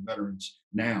out there for veterans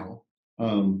now.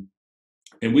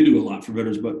 And we do a lot for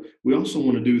veterans, but we also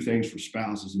want to do things for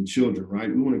spouses and children,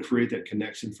 right? We want to create that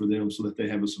connection for them so that they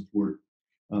have a support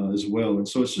as well. And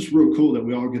so it's just real cool that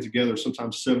we all get together,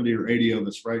 sometimes 70 or 80 of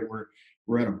us, right?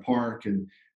 We're at a park and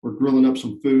we're grilling up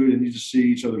some food, and you just see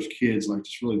each other's kids like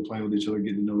just really playing with each other,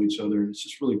 getting to know each other. And it's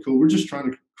just really cool. We're just trying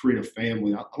to create a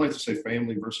family. I like to say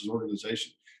family versus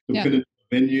organization, Yep. depending on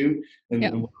the venue and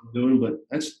Yep. what I'm doing. But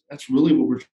that's really what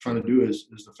we're trying to do is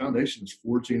the foundation is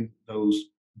forging those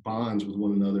bonds with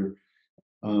one another.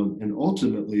 And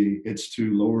ultimately, it's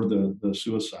to lower the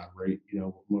suicide rate,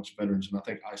 amongst veterans. And I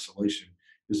think isolation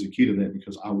is the key to that,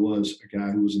 because I was a guy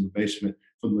who was in the basement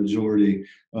for the majority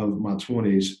of my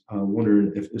 20s,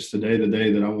 wondering if it's today the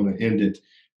day that I want to end it.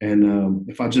 And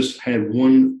if I just had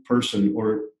one person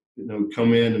or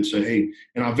come in and say, hey,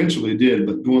 and I eventually did,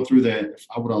 but going through that, if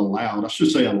I would have allowed, I should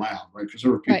say allowed, right? Because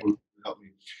there were Right. people who helped me.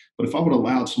 But if I would have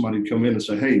allowed somebody to come in and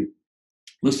say, hey,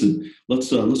 listen, let's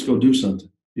go do something.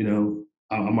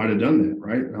 I might have done that,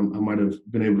 right? I might have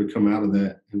been able to come out of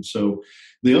that. And so,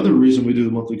 the other reason we do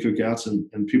the monthly cookouts,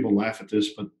 and people laugh at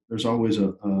this, but there's always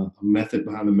a method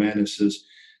behind the madness. Is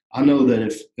I know that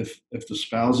if the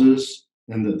spouses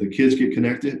and the kids get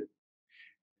connected,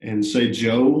 and say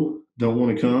Joe don't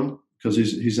want to come because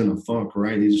he's in a funk,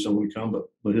 right? He just don't want to come,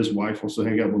 but his wife wants to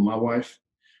hang out with my wife,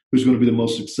 who's going to be the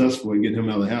most successful at getting him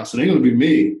out of the house. It ain't going to be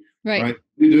me, Right. right?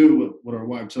 We do what our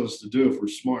wife tells us to do if we're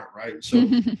smart, right? And so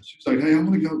she's like, hey, I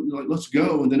want to go, like, let's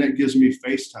go. And then that gives me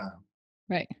FaceTime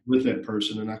Right. with that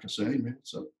person, and I can say, hey, man,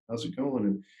 what's up? How's it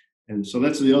going? And so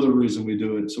that's the other reason we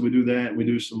do it. So we do that. We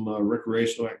do some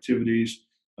recreational activities,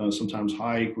 sometimes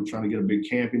hike. We're trying to get a big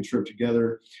camping trip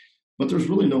together. But there's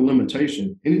really no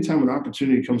limitation. Anytime an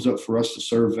opportunity comes up for us to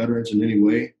serve veterans in any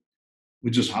way, we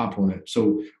just hop on it.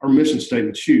 So our mission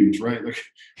statement's huge, right?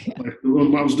 Yeah. Like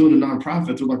when I was doing the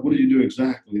nonprofit, they're like, "What do you do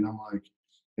exactly?" And I'm like,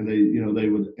 and they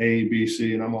would A, B,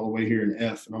 C, and I'm all the way here in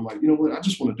F. And I'm like, you know what? I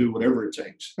just want to do whatever it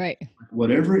takes, Right.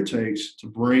 whatever it takes to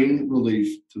bring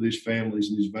relief to these families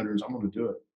and these veterans. I'm going to do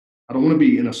it. I don't want to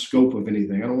be in a scope of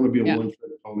anything. I don't want to be a Yeah.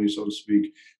 one-trick pony, so to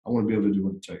speak. I want to be able to do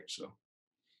what it takes. So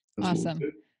that's what we Awesome.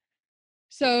 do.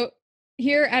 So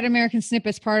here at American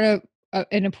Snippets, part of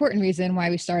an important reason why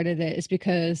we started it is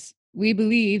because we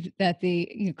believe that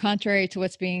contrary to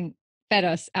what's being fed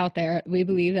us out there, we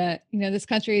believe that this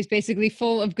country is basically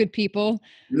full of good people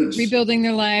Yes. rebuilding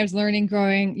their lives, learning,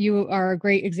 growing. You are a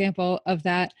great example of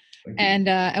that. Thank you.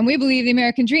 And we believe the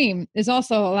American dream is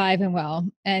also alive and well.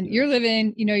 And Yeah. you're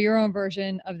living, your own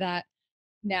version of that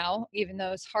now, even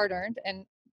though it's hard earned and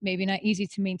maybe not easy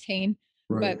to maintain,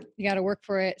 but Right. you got to work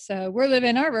for it. So we're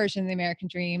living our version of the American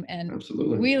dream. And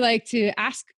Absolutely. we like to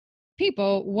ask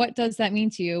people, what does that mean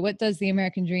to you? What does the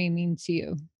American dream mean to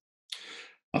you?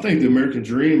 I think the American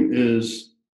dream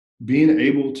is being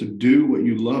able to do what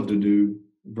you love to do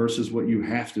versus what you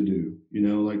have to do.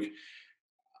 Like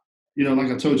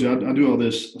I told you, I do all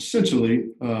this essentially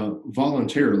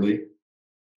voluntarily,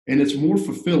 and it's more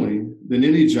fulfilling than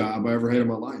any job I ever had in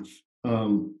my life.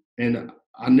 And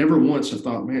I never once have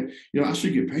thought, man, I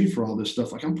should get paid for all this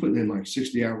stuff. Like I'm putting in like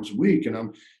 60 hours a week, and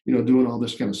I'm, doing all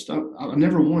this kind of stuff. I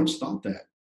never once thought that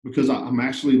because I'm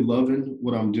actually loving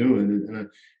what I'm doing,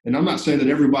 and I'm not saying that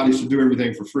everybody should do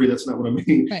everything for free. That's not what I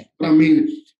mean. Right. But I mean,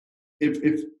 if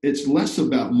it's less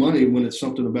about money when it's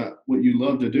something about what you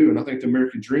love to do, and I think the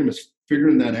American dream is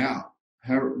figuring that out,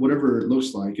 whatever it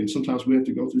looks like. And sometimes we have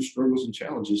to go through struggles and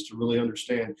challenges to really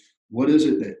understand what is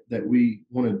it that we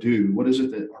want to do, what is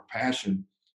it that our passion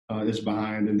is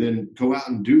behind, and then go out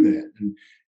and do that. And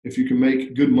if you can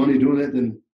make good money doing that,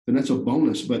 then that's a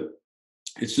bonus. But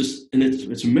it's just, and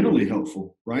it's mentally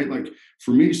helpful, right? Like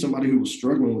for me, somebody who was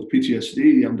struggling with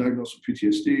PTSD, I'm diagnosed with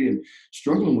PTSD and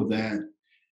struggling with that.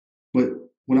 But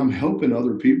when I'm helping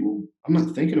other people, I'm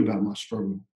not thinking about my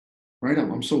struggle, right?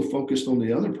 I'm so focused on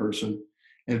the other person.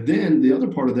 And then the other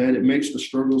part of that, it makes the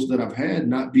struggles that I've had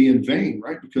not be in vain,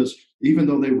 right? Because even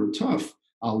though they were tough,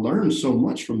 I learned so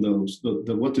much from those,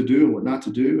 the what to do and what not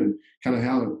to do, and kind of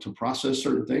how to process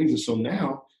certain things. And so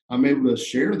now I'm able to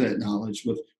share that knowledge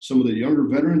with some of the younger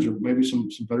veterans, or maybe some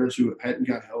veterans who hadn't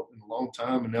got help in a long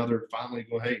time, and now they're finally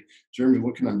going, "Hey, Jeremy,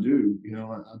 what can I do?"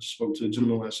 I just spoke to a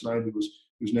gentleman last night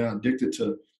who's now addicted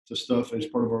to stuff as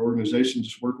part of our organization,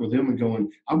 just working with him and going,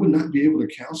 I would not be able to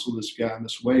counsel this guy in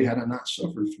this way had I not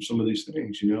suffered from some of these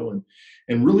things,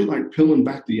 and really like peeling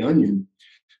back the onion,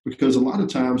 because a lot of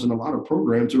times in a lot of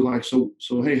programs they're like, so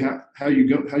hey, how you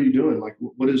doing? Like,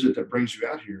 what is it that brings you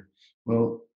out here?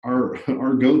 Well, our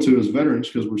go-to as veterans,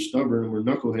 because we're stubborn and we're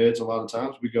knuckleheads, a lot of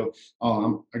times we go,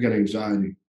 oh, I got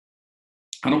anxiety.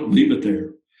 I don't leave it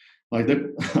there. Like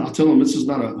that, I'll tell them this is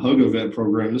not a hug a vet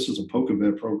program. This is a poke a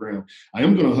vet program. I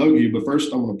am going to hug you, but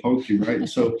first I'm going to poke you, right? And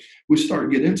so we start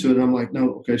getting into it, and I'm like,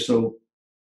 no, okay, so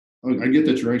I get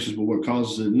that you're anxious, but what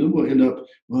causes it? And then we'll end up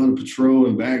on a patrol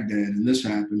in Baghdad, and this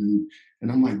happened, and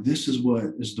I'm like, this is what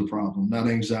is the problem, not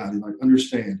anxiety. Like,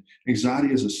 understand,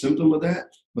 anxiety is a symptom of that,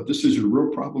 but this is your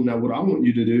real problem. Now, what I want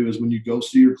you to do is when you go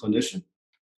see your clinician,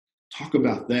 talk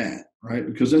about that, right?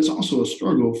 Because that's also a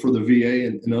struggle for the VA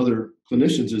and other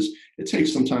clinicians. Is it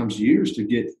takes sometimes years to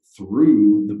get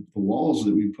through the walls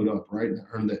that we put up, right, and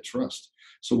earn that trust.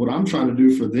 So what I'm trying to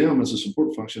do for them as a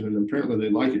support function, and apparently they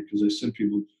like it because they send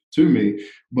people to me,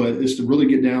 but is to really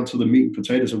get down to the meat and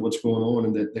potatoes of what's going on,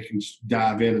 and that they can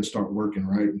dive in and start working,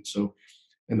 right?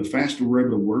 And the faster we're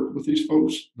able to work with these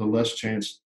folks, the less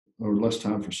chance or less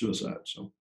time for suicide.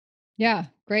 So Yeah,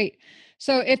 great.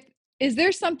 So if is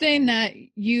there something that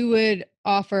you would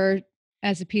offer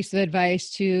as a piece of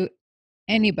advice to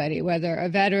anybody, whether a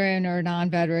veteran or a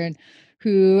non-veteran,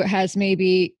 who has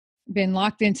maybe been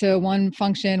locked into one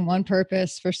function, one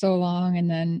purpose for so long, and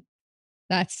then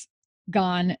that's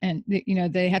gone, and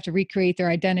they have to recreate their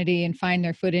identity and find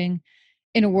their footing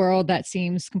in a world that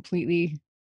seems completely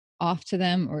off to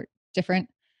them or different?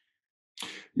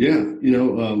 yeah,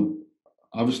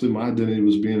 obviously my identity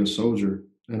was being a soldier,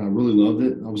 and I really loved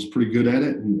it. I was pretty good at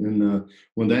it. And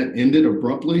when that ended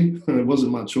abruptly, it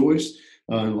wasn't my choice.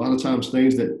 And a lot of times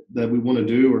things that we want to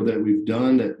do or that we've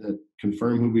done that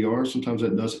confirm who we are, sometimes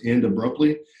that does end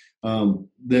abruptly.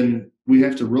 Then we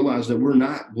have to realize that we're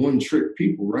not one trick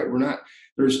people, right? We're not,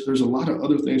 there's a lot of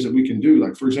other things that we can do.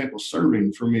 Like, for example,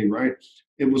 serving for me, right?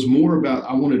 It was more about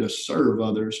I wanted to serve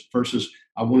others versus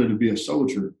I wanted to be a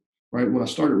soldier, right? When I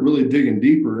started really digging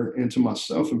deeper into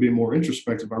myself and being more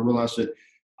introspective, I realized that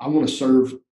I want to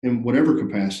serve in whatever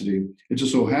capacity. It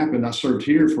just so happened I served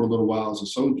here for a little while as a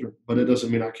soldier, but it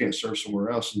doesn't mean I can't serve somewhere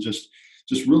else. And just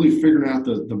really figuring out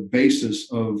the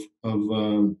basis of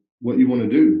what you want to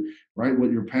do, right?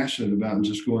 What you're passionate about, and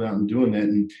just going out and doing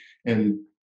that, and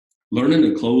learning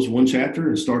to close one chapter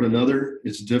and start another.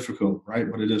 It's difficult, right?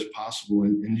 But it is possible,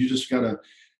 and you just gotta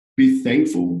be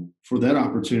thankful for that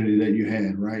opportunity that you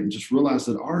had, right? And just realize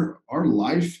that our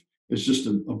life is just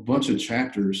a bunch of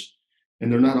chapters,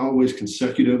 and they're not always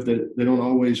consecutive. That they don't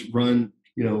always run,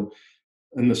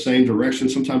 in the same direction.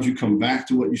 Sometimes you come back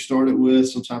to what you started with.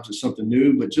 Sometimes it's something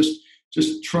new, but just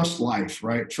trust life,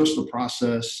 right? Trust the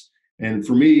process. And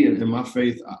for me and my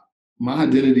faith, my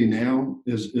identity now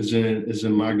is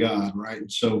in my God, right?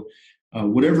 And so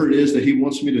whatever it is that He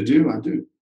wants me to do, I do.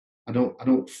 I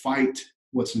don't fight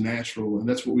what's natural, and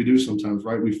that's what we do sometimes,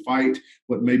 right? We fight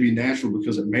what may be natural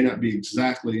because it may not be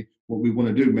exactly what we want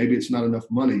to do. Maybe it's not enough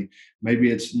money.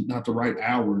 Maybe it's not the right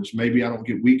hours. Maybe I don't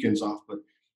get weekends off, but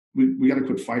we got to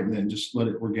quit fighting that and just let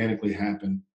it organically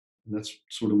happen. And that's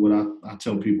sort of what I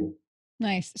tell people.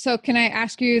 Nice. So can I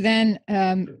ask you then,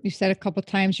 you said a couple of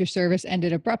times your service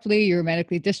ended abruptly, you were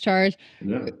medically discharged.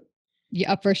 Yeah. You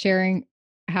up for sharing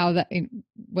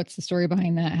what's the story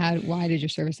behind that? Why did your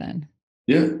service end?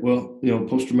 Yeah. Well,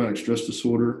 post-traumatic stress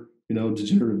disorder,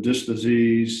 degenerative disc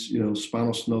disease,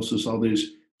 spinal stenosis, all these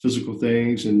physical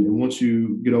things. And once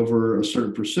you get over a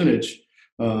certain percentage,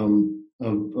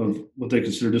 of what they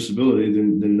consider disability,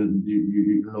 then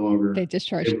you're no longer they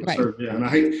discharge, able to right? serve. Yeah, and I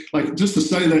hate, like, just to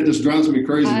say that just drives me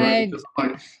crazy, right? Because I'm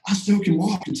like, I still can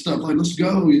walk and stuff. Like, let's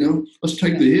go, let's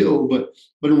take the hill. But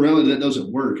in reality, that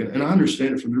doesn't work, and I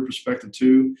understand it from their perspective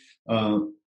too. But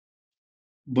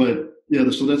yeah,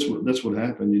 so that's what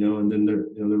happened, and then they're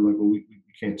like, well, we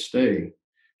can't stay.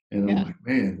 And I'm like,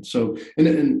 man. So,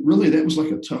 and really that was like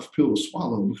a tough pill to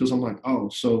swallow, because I'm like, oh,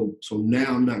 so now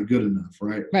I'm not good enough,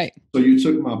 right? Right. So you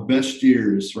took my best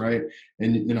years, right?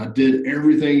 And I did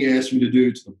everything you asked me to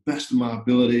do to the best of my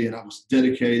ability, and I was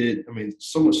dedicated. I mean,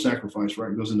 so much sacrifice,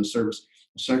 right, goes into service.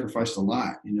 I sacrificed a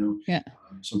lot,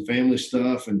 some family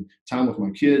stuff and time with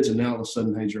my kids. And now all of a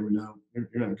sudden, hey, Jeremy, no,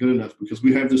 you're not good enough, because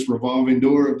we have this revolving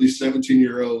door of these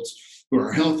 17-year-olds who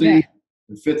are healthy. Yeah.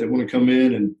 And fit, that want to come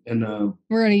in and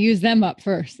we're going to use them up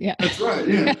first. Yeah, that's right.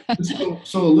 Yeah.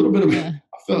 So a little bit of I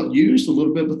felt used a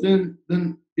little bit, but then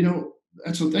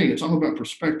that's the thing. It's all about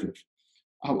perspective.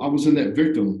 I was in that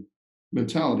victim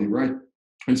mentality, right?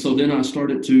 And so then I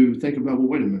started to think about, well,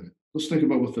 wait a minute. Let's think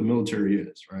about what the military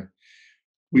is, right?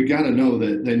 We got to know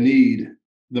that they need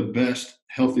the best,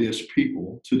 healthiest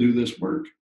people to do this work,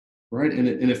 right? And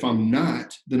if I'm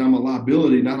not, then I'm a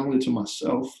liability not only to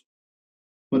myself,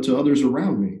 but to others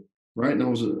around me, right? And I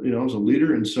was a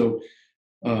leader, and so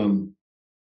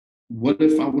what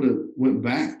if I would have went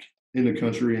back in the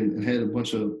country and had a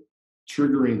bunch of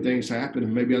triggering things happen,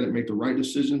 and maybe I didn't make the right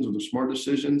decisions or the smart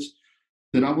decisions?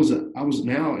 Then I was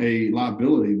now a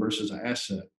liability versus an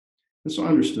asset, and so I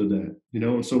understood that,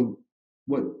 and so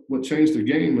what changed the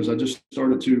game was I just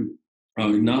started to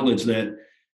acknowledge that,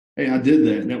 hey, I did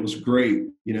that, and that was great,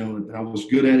 and I was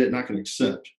good at it, and I can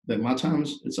accept that my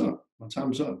time's up. My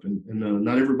time's up, and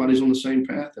not everybody's on the same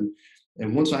path. And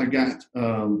once I got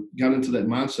into that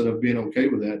mindset of being okay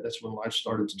with that, that's when life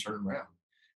started to turn around.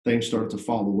 Things started to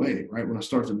fall away, right? When I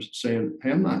started saying, hey,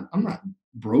 I'm not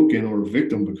broken or a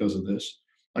victim because of this.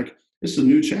 Like, it's a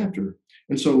new chapter.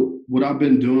 And so would I've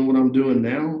been doing what I'm doing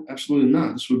now? Absolutely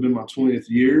not. This would have been my 20th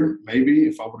year, maybe,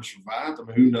 if I would have survived. I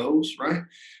mean, who knows, right?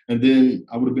 And then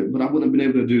I would have been, but I wouldn't have been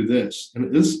able to do this.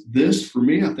 And this for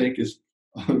me, I think, is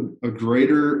a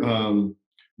greater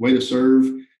way to serve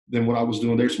than what I was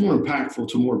doing there. It's more impactful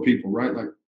to more people, right? Like,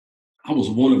 I was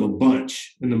one of a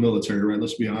bunch in the military, right?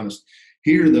 Let's be honest.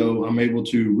 Here, though, I'm able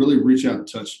to really reach out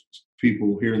and touch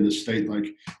people here in this state.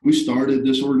 Like, we started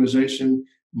this organization.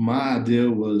 My idea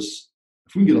was,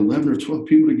 if we can get 11 or 12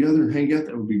 people together and hang out,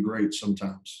 that would be great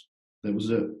sometimes. That was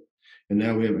it. And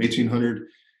now we have 1,800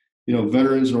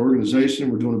 veterans in our organization.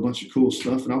 We're doing a bunch of cool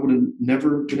stuff, and I would have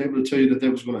never been able to tell you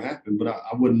that was going to happen. But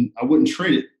I wouldn't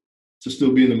trade it to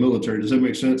still be in the military. Does that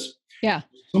make sense? Yeah.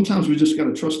 Sometimes we just got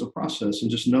to trust the process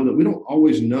and just know that we don't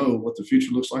always know what the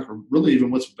future looks like, or really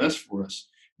even what's best for us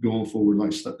going forward.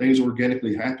 Like, things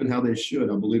organically happen how they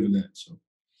should. I believe in that. So.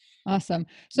 Awesome.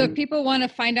 So Yeah. if people want to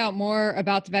find out more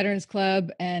about the Veterans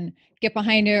Club and get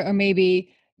behind it, or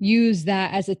maybe use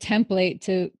that as a template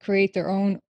to create their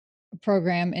own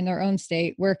program in their own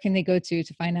state, where can they go to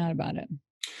find out about it?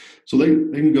 So they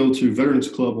can go to Veterans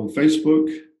Club on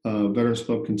Facebook, Veterans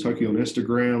Club Kentucky on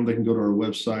Instagram. They can go to our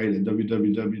website at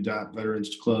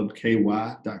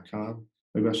www.veteransclubky.com.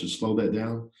 Maybe I should slow that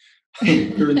down.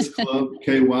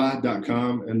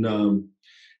 veteransclubky.com,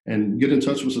 and get in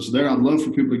touch with us there. I'd love for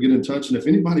people to get in touch. And if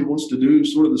anybody wants to do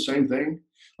sort of the same thing,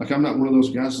 like I'm not one of those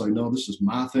guys like, no, this is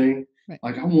my thing. Right.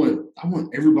 Like I want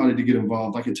everybody to get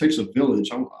involved. Like it takes a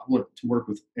village. I want to work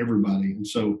with everybody. And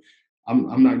so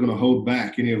I'm not going to hold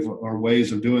back any of our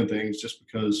ways of doing things just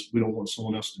because we don't want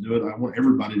someone else to do it. I want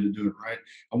everybody to do it, right?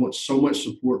 I want so much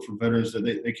support for veterans that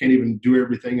they can't even do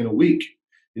everything in a week,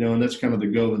 and that's kind of the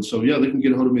goal. And so, yeah, they can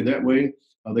get a hold of me that way.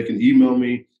 They can email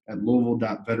me at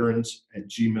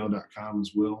louisville.veterans@gmail.com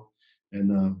as well.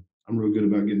 And I'm real good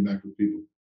about getting back with people.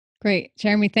 Great.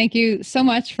 Jeremy, thank you so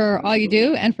much for all you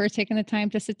do and for taking the time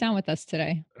to sit down with us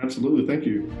today. Absolutely. Thank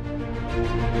you.